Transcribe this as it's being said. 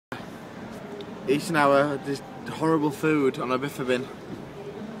eating this horrible food on a Biffa bin.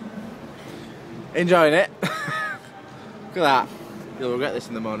 Enjoying it. Look at that. You'll regret this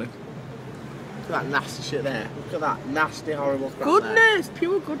in the morning. Look at that nasty shit there. Look at that nasty, horrible crap goodness, there.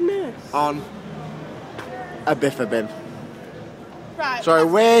 Pure goodness. On a Biffa bin. Right. Sorry,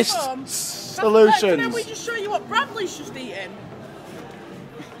 waste solutions. Can we just show you what Bradley's just eaten?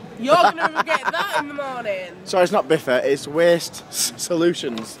 You're gonna regret that in the morning. Sorry, it's not Biffa. It's waste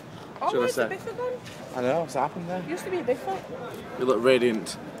solutions. Oh, where's the Biffa gone? I know what's happened there. Used to be a Biffa. You look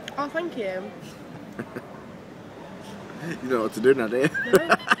radiant. Oh, thank you. You know what to do now, do you?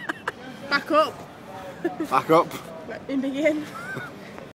 No. Back up. Back up. In begin.